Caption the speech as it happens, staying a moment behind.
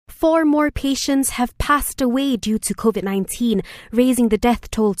4 more patients have passed away due to COVID-19, raising the death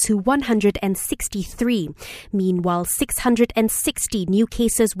toll to 163. Meanwhile, 660 new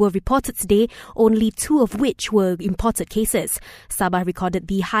cases were reported today, only 2 of which were imported cases. Sabah recorded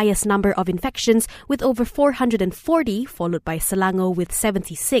the highest number of infections with over 440, followed by Selangor with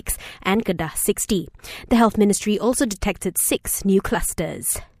 76 and Kedah 60. The Health Ministry also detected 6 new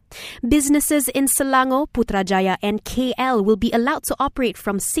clusters. Businesses in Selangor, Putrajaya and KL will be allowed to operate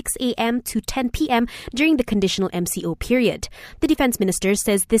from 6 a.m. to 10 p.m. during the conditional MCO period. The Defence Minister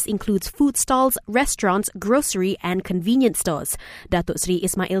says this includes food stalls, restaurants, grocery and convenience stores. Datuk Seri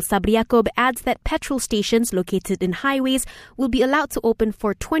Ismail Sabri Yaakob adds that petrol stations located in highways will be allowed to open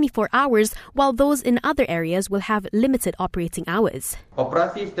for 24 hours, while those in other areas will have limited operating hours.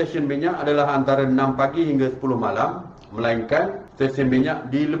 Operasi stesen minyak adalah antara 6 pagi hingga 10 malam, melainkan stesen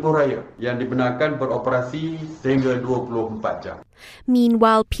minyak di Lebuh Raya yang dibenarkan beroperasi sehingga 24 jam.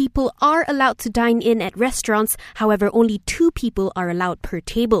 Meanwhile, people are allowed to dine in at restaurants. However, only 2 people are allowed per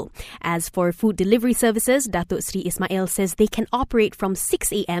table. As for food delivery services, Datuk Seri Ismail says they can operate from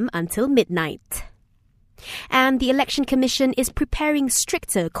 6 a.m. until midnight. And the Election Commission is preparing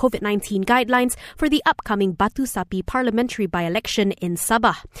stricter COVID-19 guidelines for the upcoming Batu Sapi parliamentary by-election in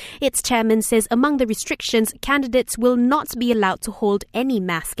Sabah. Its chairman says among the restrictions, candidates will not be allowed to hold any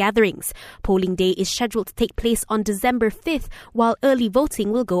mass gatherings. Polling day is scheduled to take place on December 5th, while early voting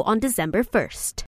will go on December 1st.